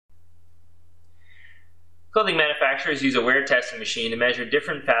Clothing manufacturers use a wear testing machine to measure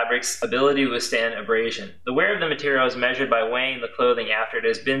different fabrics' ability to withstand abrasion. The wear of the material is measured by weighing the clothing after it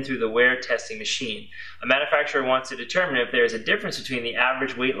has been through the wear testing machine. A manufacturer wants to determine if there is a difference between the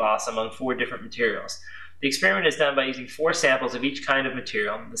average weight loss among 4 different materials. The experiment is done by using 4 samples of each kind of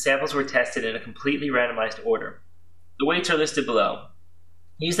material. The samples were tested in a completely randomized order. The weights are listed below.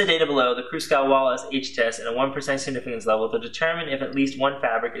 Use the data below, the Kruskal-Wallis H-Test, and a 1% significance level to determine if at least one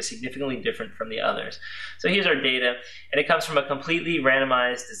fabric is significantly different from the others. So here's our data, and it comes from a completely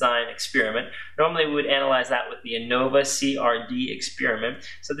randomized design experiment. Normally we would analyze that with the ANOVA CRD experiment.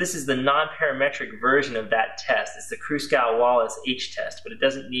 So this is the non-parametric version of that test. It's the Kruskal-Wallis H-Test, but it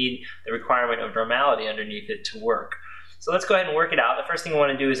doesn't need the requirement of normality underneath it to work. So let's go ahead and work it out. The first thing we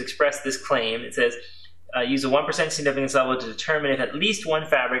want to do is express this claim. It says, use a 1% significance level to determine if at least one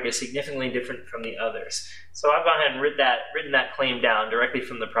fabric is significantly different from the others. So I've gone ahead and written that claim down directly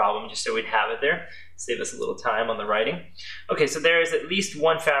from the problem just so we'd have it there. Save us a little time on the writing. Okay, so there is at least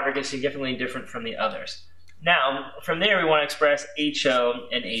one fabric is significantly different from the others. Now, from there we want to express HO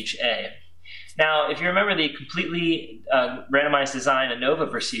and HA. Now, if you remember the completely randomized design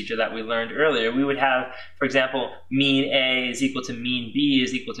ANOVA procedure that we learned earlier, we would have, for example, mean A is equal to mean B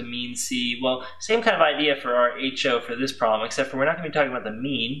is equal to mean C. Well, same kind of idea for our HO for this problem, except for we're not going to be talking about the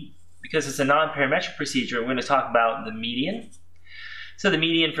mean. Because it's a non-parametric procedure, we're going to talk about the median. So the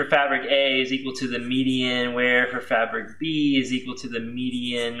median for fabric A is equal to the median wear for fabric B is equal to the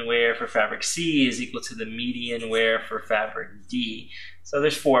median wear for fabric C is equal to the median wear for fabric D. So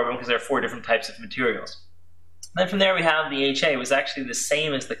there's 4 of them because there are 4 different types of materials. Then from there we have the HA. It was actually the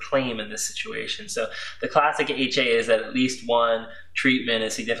same as the claim in this situation. So the classic HA is that at least one treatment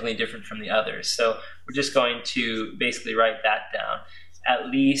is significantly different from the others. So we're just going to basically write that down. At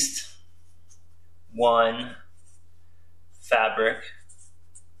least one fabric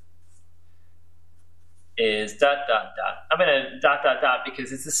is ... I'm going to ...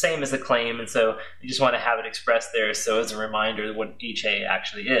 because it's the same as the claim, and so you just want to have it expressed there so as a reminder what HA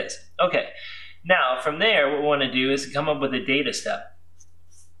actually is. Okay, now from there what we want to do is come up with a data step.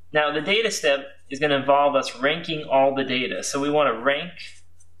 Now the data step is going to involve us ranking all the data. So we want to rank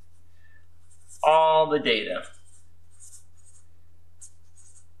all the data.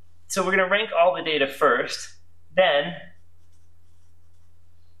 So we're going to rank all the data first, then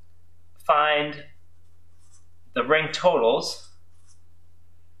find the rank totals,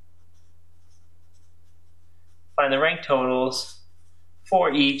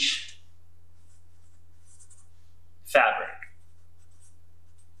 for each fabric.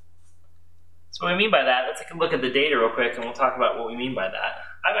 So what we mean by that, let's take a look at the data real quick and we'll talk about what we mean by that.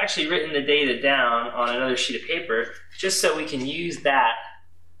 I've actually written the data down on another sheet of paper just so we can use that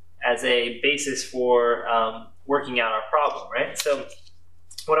as a basis for working out our problem, right? So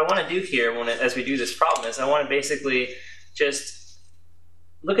what I want to do here as we do this problem is I want to basically just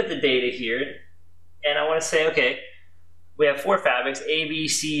look at the data here and I want to say, okay, we have 4 fabrics, A, B,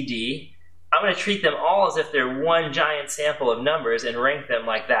 C, D. I'm going to treat them all as if they're one giant sample of numbers and rank them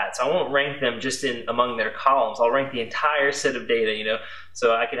like that. So I won't rank them just among their columns. I'll rank the entire set of data, you know.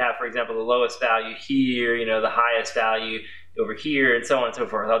 So I could have, for example, the lowest value here, you know, the highest value over here, and so on and so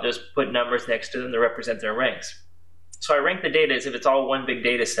forth. I'll just put numbers next to them to represent their ranks. So I rank the data as if it's all one big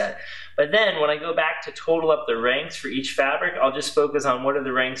data set. But then when I go back to total up the ranks for each fabric, I'll just focus on what are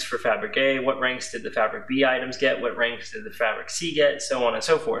the ranks for fabric A, what ranks did the fabric B items get, what ranks did the fabric C get, so on and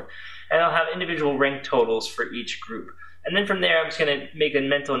so forth. And I'll have individual rank totals for each group. And then from there, I'm just going to make a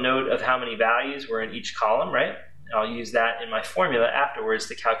mental note of how many values were in each column, right? And I'll use that in my formula afterwards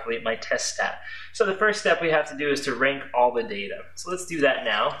to calculate my test stat. So the first step we have to do is to rank all the data. So let's do that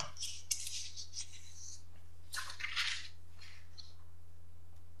now.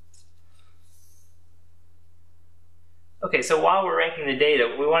 Okay, so while we're ranking the data,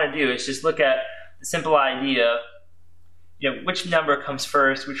 what we want to do is just look at the simple idea, you know, which number comes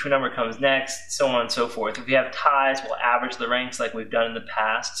first, which number comes next, so on and so forth. If we have ties, we'll average the ranks like we've done in the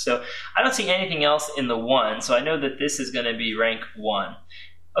past. So I don't see anything else in the 1, so I know that this is going to be rank 1.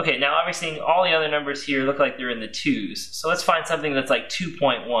 Okay, now obviously all the other numbers here look like they're in the 2s. So let's find something that's like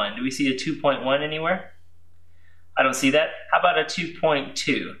 2.1. Do we see a 2.1 anywhere? I don't see that. How about a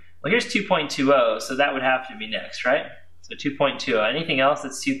 2.2? Well, here's 2.20, so that would have to be next, right? So 2.20. Anything else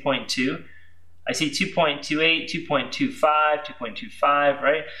that's 2.2? I see 2.28, 2.25, 2.25,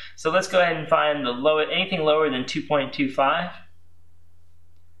 right? So let's go ahead and find the lowest, anything lower than 2.25?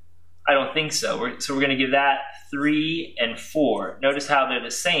 I don't think so. We're going to give that 3 and 4. Notice how they're the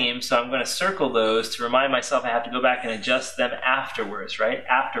same, so I'm going to circle those to remind myself I have to go back and adjust them afterwards, right?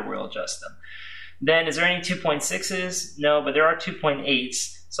 After we'll adjust them. Then, is there any 2.6s? No, but there are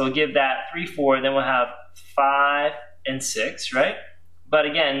 2.8s. So we'll give that 3, 4, then we'll have 5 and 6, right? But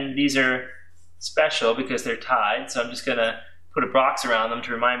again, these are special because they're tied, so I'm just gonna put a box around them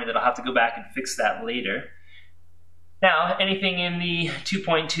to remind me that I'll have to go back and fix that later. Now, anything in the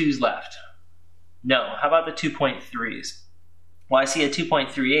 2.2s left? No. How about the 2.3s? Well, I see a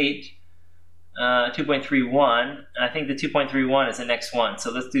 2.38, 2.31, and I think the 2.31 is the next one.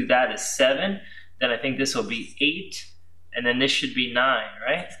 So let's do that as 7. Then I think this will be 8, and then this should be 9,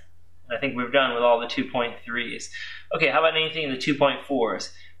 right? And I think we're done with all the 2.3s. Okay, how about anything in the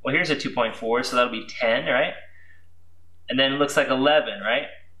 2.4s? Well, here's a 2.4, so that'll be 10, right? And then it looks like 11, right?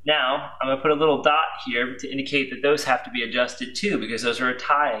 Now, I'm going to put a little dot here to indicate that those have to be adjusted too, because those are a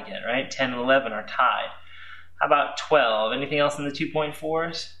tie again, right? 10 and 11 are tied. How about 12? Anything else in the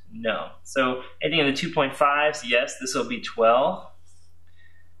 2.4s? No. So anything in the 2.5s? Yes, this will be 12.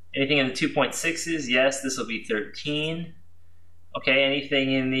 Anything in the 2.6s? Yes, this will be 13. Okay,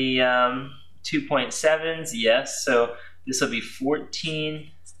 anything in the 2.7s? Yes, so this will be 14,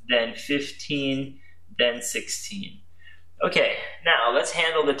 then 15, then 16. Okay, now let's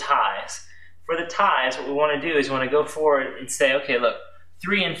handle the ties. For the ties, what we want to do is we want to go forward and say, okay, look,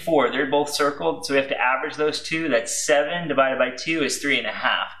 3 and 4, they're both circled, so we have to average those two. That's 7 divided by 2 is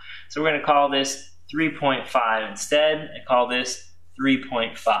 3.5. So we're going to call this 3.5 instead, and call this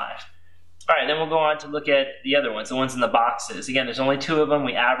 3.5. All right, then we'll go on to look at the other ones, the ones in the boxes. Again, there's only 2 of them.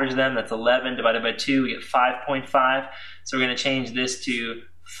 We average them. That's 11 divided by 2. We get 5.5. So we're going to change this to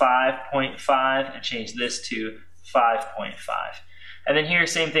 5.5 and change this to 5.5. And then here,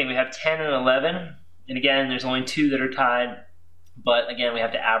 same thing. We have 10 and 11. And again, there's only 2 that are tied. But again, we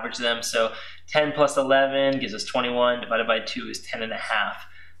have to average them. So 10 plus 11 gives us 21. Divided by 2 is 10.5.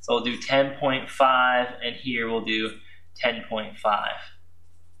 So we'll do 10.5. And here we'll do 10.5.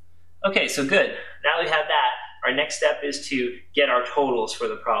 Okay, so good. Now we have that. Our next step is to get our totals for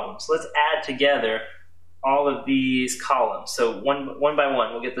the problem. So let's add together all of these columns. So one by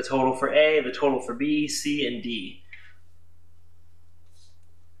one, we'll get the total for A, the total for B, C, and D.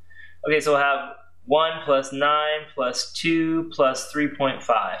 Okay, so we'll have 1 plus 9 plus 2 plus 3.5.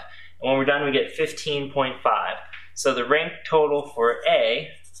 And when we're done, we get 15.5. So the rank total for A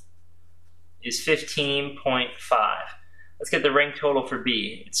is 15.5. Let's get the rank total for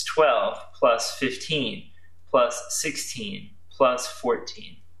B. It's 12 plus 15 plus 16 plus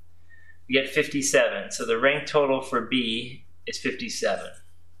 14. We get 57. So the rank total for B is 57. All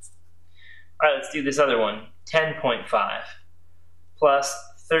right, let's do this other one. 10.5 plus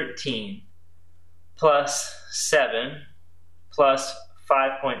 13 plus 7 plus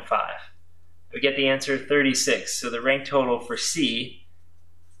 5.5. We get the answer 36. So the rank total for C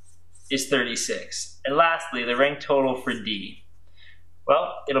is 36. And lastly, the rank total for D.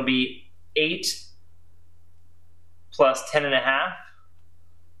 Well, it'll be 8 plus 10.5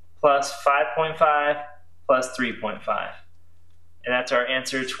 plus 5.5 plus 3.5. And that's our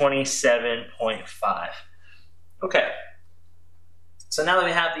answer, 27.5. Okay. So now that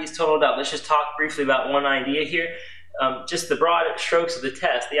we have these totaled up, let's just talk briefly about one idea here. Just the broad strokes of the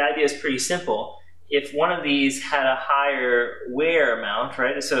test. The idea is pretty simple. If one of these had a higher wear amount,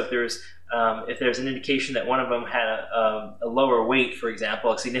 right? So if there's an indication that one of them had a lower weight, for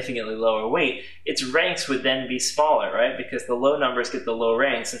example, a significantly lower weight, its ranks would then be smaller, right? Because the low numbers get the low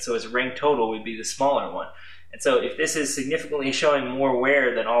ranks, and so its rank total would be the smaller one. And so if this is significantly showing more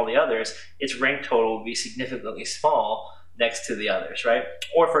wear than all the others, its rank total would be significantly small next to the others, right?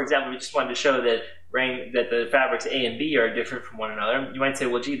 Or for example, we just wanted to show that the fabrics A and B are different from one another. You might say,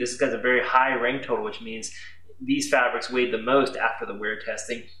 well, gee, this has a very high rank total, which means these fabrics weighed the most after the wear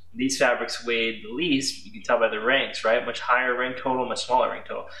testing. These fabrics weighed the least. You can tell by the ranks, right? Much higher rank total, much smaller rank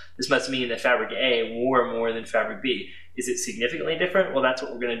total. This must mean that fabric A wore more than fabric B. Is it significantly different? Well, that's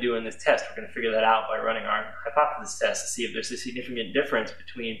what we're going to do in this test. We're going to figure that out by running our hypothesis test to see if there's a significant difference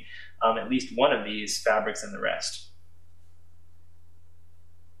between at least one of these fabrics and the rest.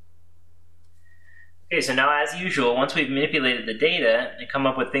 Okay, so now as usual, once we've manipulated the data and come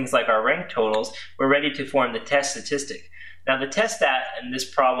up with things like our rank totals, we're ready to form the test statistic. Now the test stat in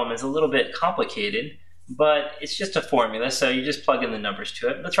this problem is a little bit complicated, but it's just a formula, so you just plug in the numbers to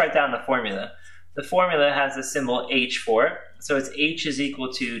it. Let's write down the formula. The formula has the symbol H for it, so it's H is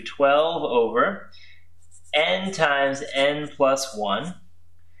equal to 12 over n times n plus 1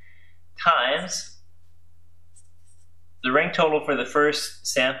 times the rank total for the first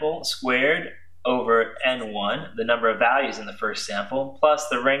sample squared over n1, the number of values in the first sample, plus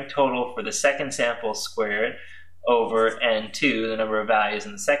the rank total for the second sample squared over n2, the number of values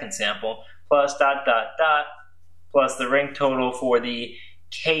in the second sample, plus dot, dot, plus the rank total for the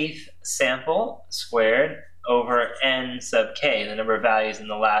kth sample squared over n sub k, the number of values in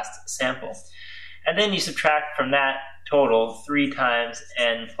the last sample. And then you subtract from that total 3 times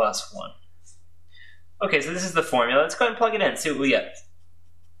n plus 1. Okay, so this is the formula. Let's go ahead and plug it in, see what we get.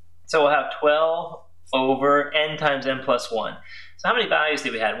 So we'll have 12 over n times n plus 1. So how many values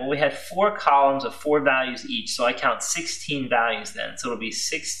did we have? Well, we had 4 columns of 4 values each, so I count 16 values then. So it'll be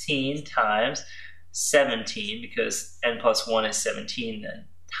 16 times 17, because n plus 1 is 17 then,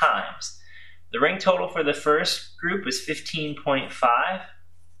 times. The ring total for the first group was 15.5.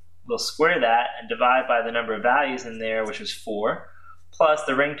 We'll square that and divide by the number of values in there, which was 4. Plus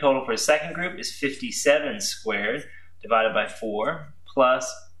the ring total for the second group is 57 squared divided by 4,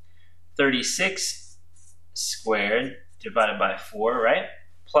 plus 36 squared divided by 4, right?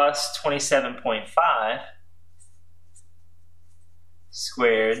 Plus 27.5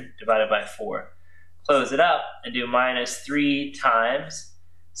 squared divided by 4. Close it up and do minus 3 times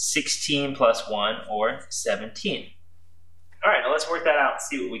 16 plus 1, or 17. All right, now let's work that out and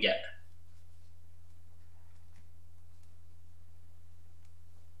see what we get.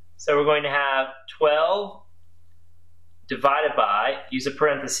 So we're going to have 12 divided by, use a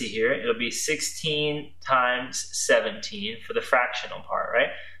parenthesis here, it'll be 16 times 17 for the fractional part,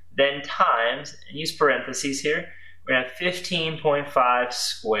 right? Then times, and use parentheses here, we're going to have 15.5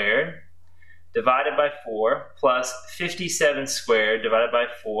 squared divided by 4 plus 57 squared divided by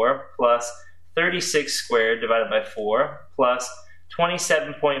 4 plus 36 squared divided by 4 plus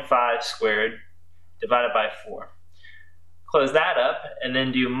 27.5 squared divided by 4. Close that up and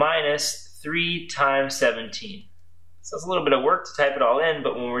then do minus 3 times 17. So it's a little bit of work to type it all in,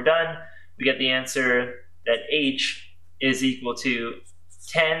 but when we're done, we get the answer that h is equal to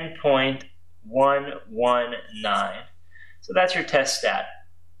 10.119. So that's your test stat.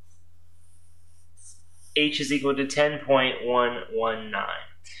 H is equal to 10.119.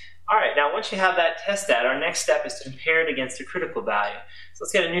 All right, now once you have that test stat, our next step is to compare it against a critical value. So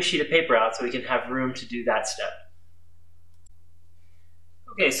let's get a new sheet of paper out so we can have room to do that step.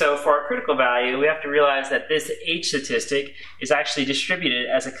 Okay, so for our critical value, we have to realize that this H statistic is actually distributed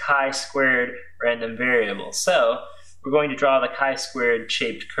as a chi-squared random variable. So we're going to draw the chi-squared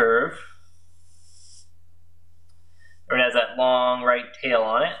shaped curve. It has that long right tail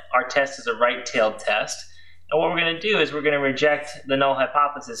on it. Our test is a right-tailed test. And what we're going to do is we're going to reject the null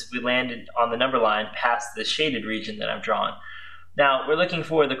hypothesis if we landed on the number line past the shaded region that I've drawn. Now, we're looking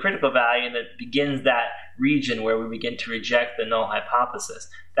for the critical value that begins that region where we begin to reject the null hypothesis.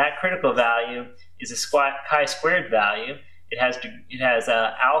 That critical value is a chi-squared value. It has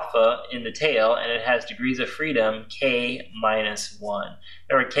alpha in the tail, and it has degrees of freedom k minus 1.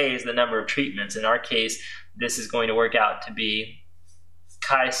 Remember, k is the number of treatments. In our case, this is going to work out to be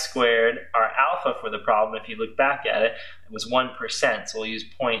chi-squared. Our alpha for the problem, if you look back at it, was 1%, so we'll use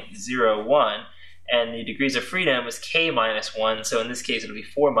 0.01. And the degrees of freedom was k minus 1, so in this case it'll be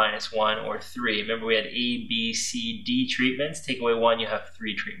 4 minus 1, or 3. Remember, we had A, B, C, D treatments. Take away 1, you have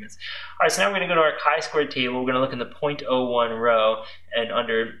 3 treatments. All right, so now we're going to go to our chi-squared table. We're going to look in the 0.01 row, and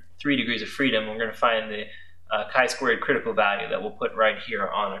under 3 degrees of freedom, we're going to find the chi-squared critical value that we'll put right here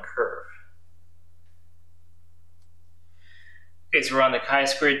on a curve. Okay, so we're on the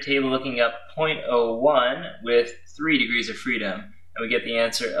chi-squared table looking up 0.01 with 3 degrees of freedom. And we get the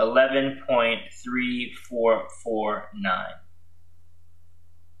answer 11.3449.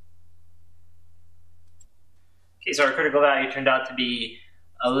 Okay, so our critical value turned out to be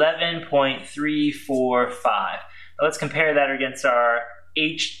 11.345. Now let's compare that against our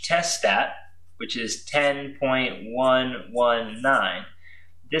H test stat, which is 10.119.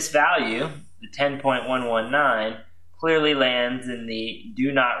 This value, the 10.119, clearly lands in the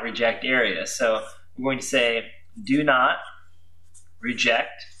do not reject area. So we're going to say do not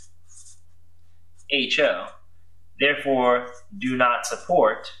reject HO. Therefore, do not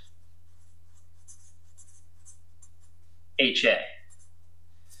support HA.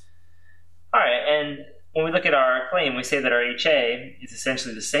 All right, and when we look at our claim, we say that our HA is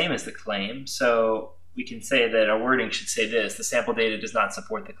essentially the same as the claim, so we can say that our wording should say this: the sample data does not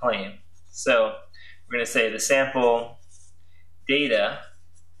support the claim. So we're going to say the sample data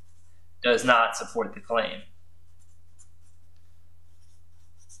does not support the claim.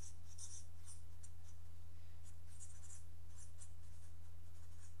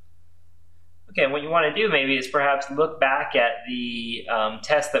 Okay, what you want to do maybe is perhaps look back at the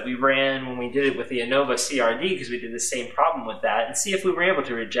test that we ran when we did it with the ANOVA CRD, because we did the same problem with that, and see if we were able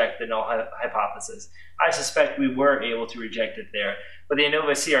to reject the null hypothesis. I suspect we were able to reject it there, but the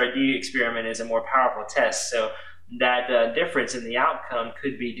ANOVA CRD experiment is a more powerful test, so that difference in the outcome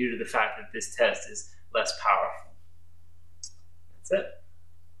could be due to the fact that this test is less powerful. That's it.